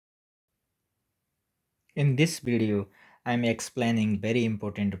In this video, I'm explaining very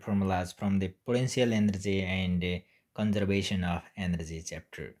important formulas from the potential energy and conservation of energy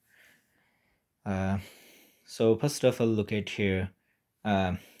chapter. Uh, so first of all, look at here.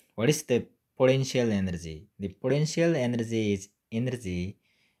 Uh, what is the potential energy? The potential energy is energy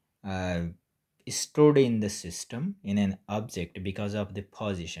uh, stored in the system in an object because of the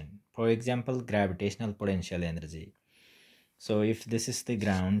position. For example, gravitational potential energy. So if this is the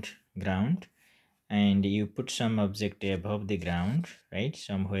ground, and you put some object above the ground, right,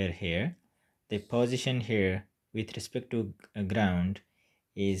 somewhere here, the position here with respect to ground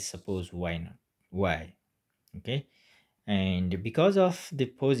is suppose y not y, okay, and because of the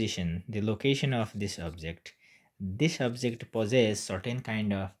position, the location of this object possesses certain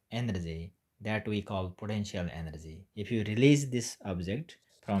kind of energy that we call potential energy. If you release this object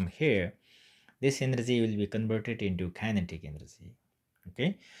from here, this energy will be converted into kinetic energy.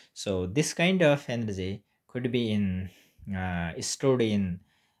 Okay, so this kind of energy could be in stored in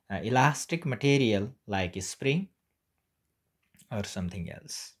elastic material like a spring or something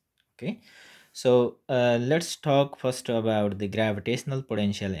else. Okay, so let's talk first about the gravitational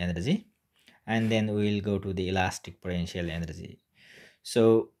potential energy, and then we will go to the elastic potential energy.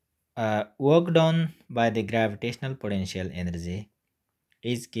 So work done by the gravitational potential energy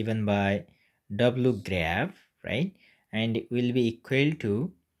is given by W grav, right, and it will be equal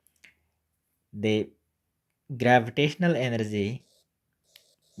to the gravitational energy,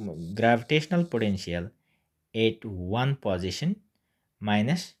 gravitational potential at one position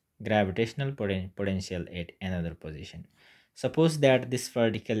minus gravitational potential at another position. Suppose that this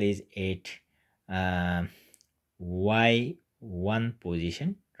particle is at uh, y1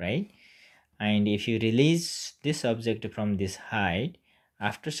 position, right, and if you release this object from this height,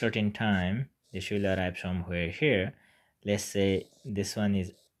 after certain time this will arrive somewhere here. Let's say this one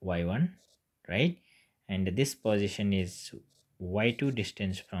is y1, right, and this position is y2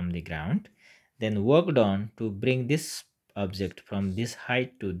 distance from the ground. Then work done to bring this object from this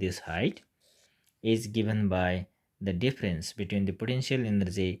height to this height is given by the difference between the potential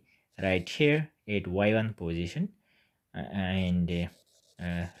energy right here at y1 position and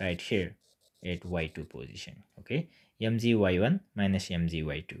right here at y2 position. Okay, mgy1 minus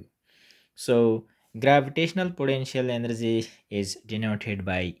mgy2. So gravitational potential energy is denoted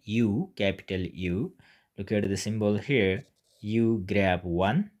by U, capital U. Look at the symbol here. U grab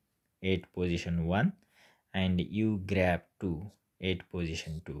 1 at position 1 and U grab 2 at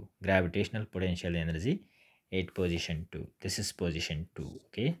position 2. Gravitational potential energy at position 2. This is position 2.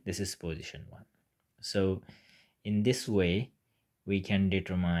 Okay, this is position 1. So in this way, we can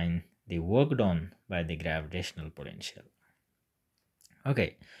determine the work done by the gravitational potential.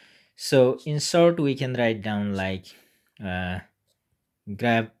 Okay, so in short, we can write down like uh,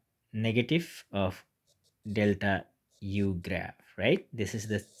 grab negative of delta U grab, right? This is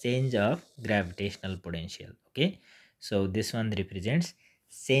the change of gravitational potential. Okay, so this one represents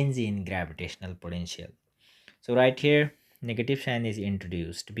change in gravitational potential. So right here, negative sign is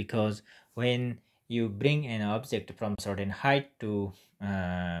introduced because when you bring an object from certain height to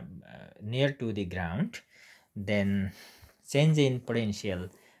near to the ground, then change in potential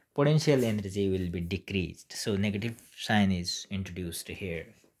energy will be decreased. So negative sign is introduced here.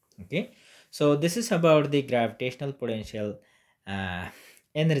 Okay, so this is about the gravitational potential uh,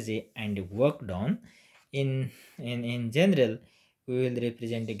 energy and work done. In general, we will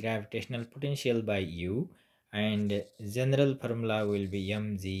represent the gravitational potential by U, and general formula will be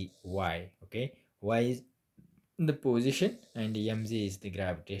mgy. Okay, y is the position and mg is the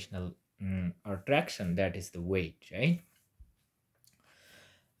gravitational attraction, that is the weight, right?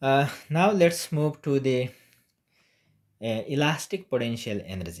 Now let's move to the elastic potential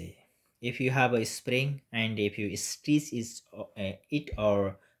energy. If you have a spring and if you stretch it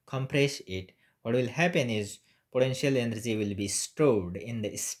or compress it, what will happen is potential energy will be stored in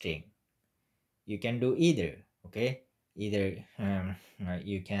the string. You can do either. Okay, either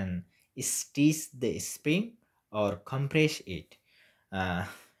you can stretch the spring or compress it. uh,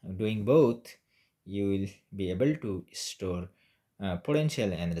 Doing both, you will be able to store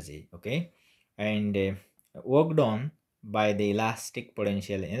potential energy. Okay, and work done by the elastic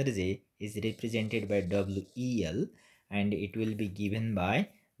potential energy is represented by WEL, and it will be given by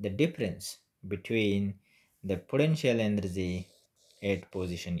the difference between the potential energy at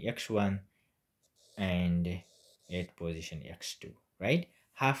position x1 and at position x2, right?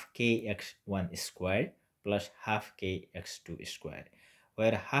 Half k x1 squared plus half k x2 squared,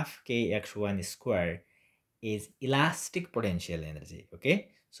 where half k x1 squared is elastic potential energy. Okay,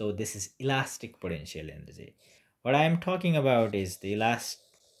 so this is elastic potential energy. What I am talking about is the elastic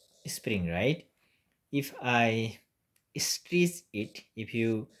spring, right? if I stretch it, if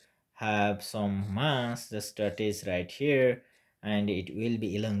you have some mass just attached right here, and it will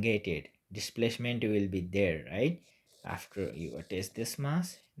be elongated, displacement will be there, right? After you attach this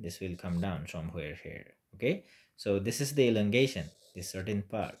mass, this will come down somewhere here. Okay, so this is the elongation, this certain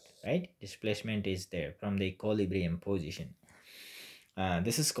part, right? Displacement is there from the equilibrium position.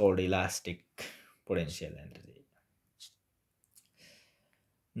 This is called elastic potential energy.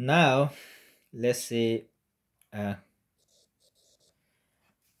 Now let's say uh,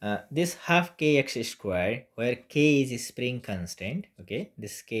 this half kx square, where k is spring constant. Okay,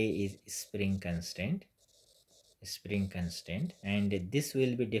 this k is spring constant, and this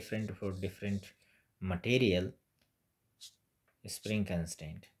will be different for different material, spring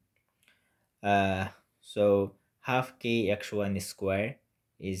constant. So half k x1 square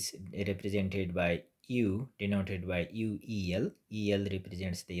is represented by u, denoted by uel. El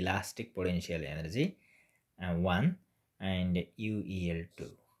represents the elastic potential energy, 1, and uel2.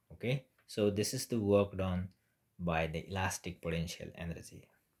 Okay, so this is the work done by the elastic potential energy.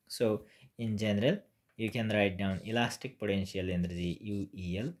 So in general, you can write down elastic potential energy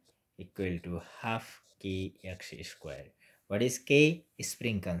uel equal to half kx square. What is k?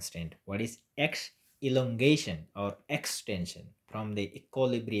 Spring constant. What is x? Elongation or extension from the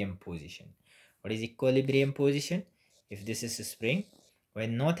equilibrium position. What is equilibrium position? If this is a spring,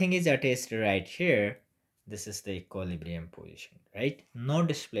 when nothing is attached right here, this is the equilibrium position, right? No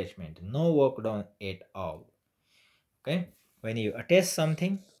displacement, no work done at all. Okay, when you attach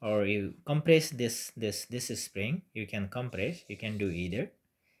something or you compress this spring, you can compress, you can do either.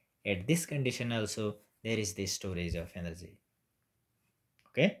 At this condition also, there is the storage of energy.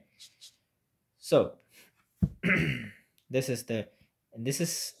 Okay, so this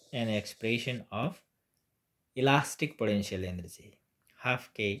is an expression of elastic potential energy,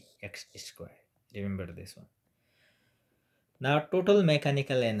 half k x square. Remember this one. Now total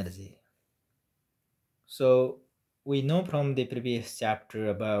mechanical energy. So we know from the previous chapter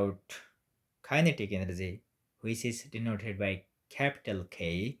about kinetic energy, which is denoted by capital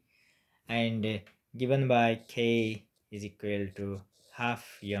K, and given by K is equal to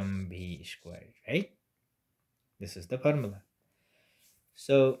half mv squared, right? This is the formula.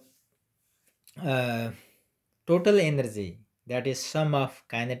 So total energy, that is sum of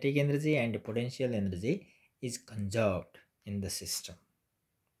kinetic energy and potential energy, is conserved in the system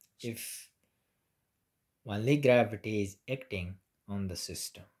if only gravity is acting on the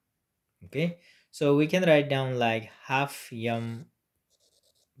system. Okay, so we can write down like half m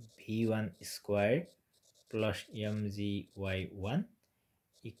v1 squared plus mzy1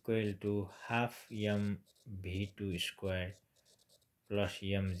 equal to half m v2 squared plus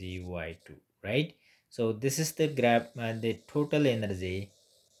mzy2, right? So this is the the total energy,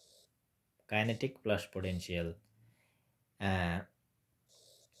 kinetic plus potential,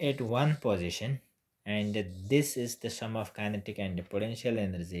 at one position, and this is the sum of kinetic and potential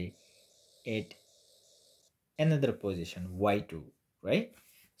energy at another position, y2, right?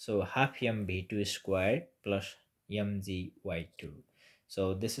 So half mv2 squared plus mgy2.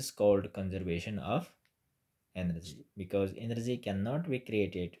 So this is called conservation of energy, because energy cannot be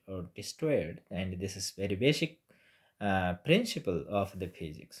created or destroyed, and this is very basic principle of the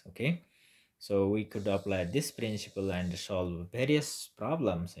physics. Okay, so we could apply this principle and solve various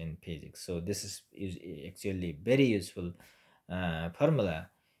problems in physics. So this is actually very useful formula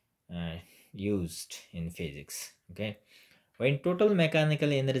uh, used in physics. Okay, when total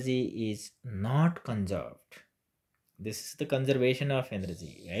mechanical energy is not conserved, this is the conservation of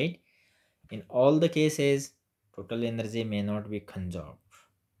energy, right? In all the cases, total energy may not be conserved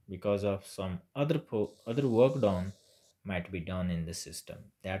because of some other work done might be done in the system,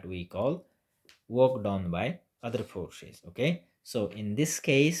 that we call work done by other forces. Okay, so in this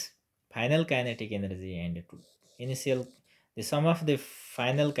case, final kinetic energy and initial, the sum of the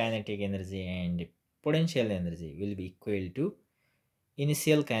final kinetic energy and potential energy will be equal to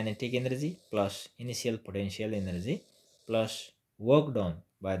initial kinetic energy plus initial potential energy plus work done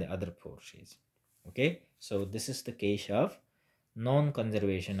by the other forces. Okay, so this is the case of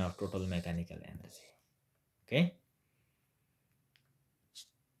non-conservation of total mechanical energy. Okay,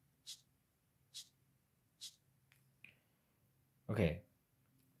 okay,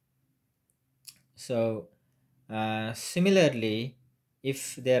 so similarly,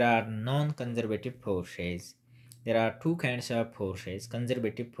 if there are non-conservative forces, there are two kinds of forces: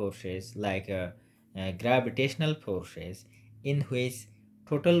 conservative forces like gravitational forces, in which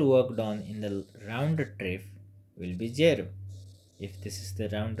total work done in the round trip will be zero. If this is the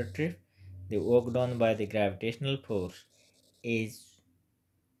round trip, the work done by the gravitational force is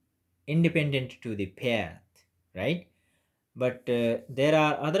independent to the path, right? But there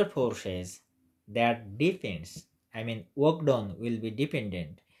are other forces that depends, I mean work done will be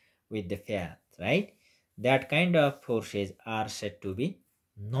dependent with the path, right? That kind of forces are said to be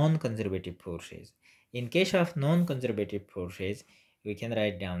non-conservative forces. In case of non-conservative forces, we can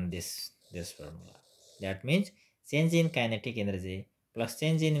write down this formula. That means change in kinetic energy plus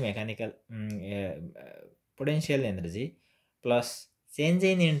change in mechanical potential energy plus change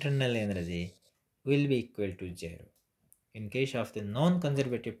in internal energy will be equal to 0. In case of the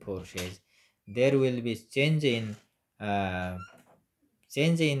non-conservative forces, there will be uh,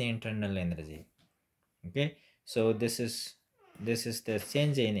 change in internal energy. Okay, so this is the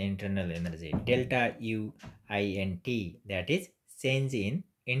change in internal energy, delta u I n t, that is change in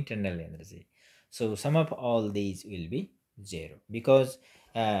internal energy. So sum of all these will be 0, because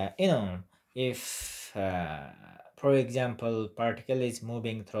if for example particle is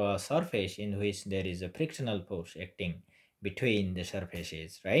moving through a surface in which there is a frictional force acting between the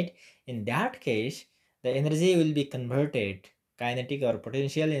surfaces, right? In that case, the energy will be converted, kinetic or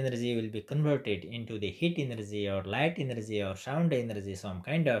potential energy will be converted into the heat energy or light energy or sound energy, some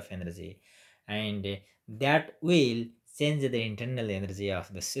kind of energy, and that will change the internal energy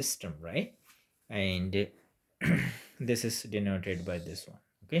of the system, right? And this is denoted by this one.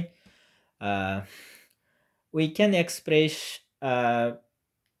 Okay, uh, we can express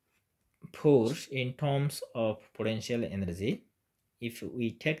force in terms of potential energy. If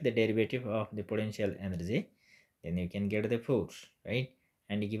we take the derivative of the potential energy, then you can get the force, right?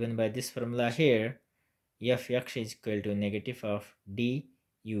 And given by this formula here, Fx is equal to negative of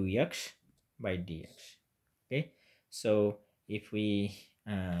dux by dx. Okay, so if we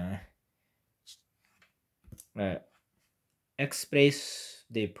uh, express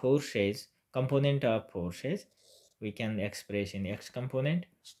the forces, component of forces, we can express in x component,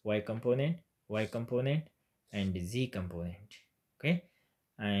 y component, y component, and z component. Okay,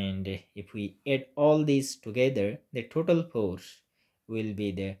 and if we add all these together, the total force will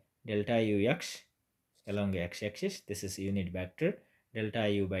be the delta ux along x-axis. This is unit vector, delta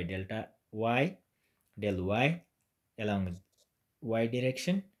u by delta y, del y along y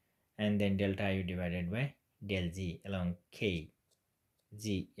direction, and then delta u divided by del z along k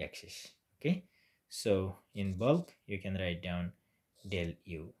z axis. Okay, so in bulk you can write down del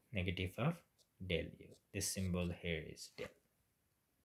u, negative of del u. This symbol here is del.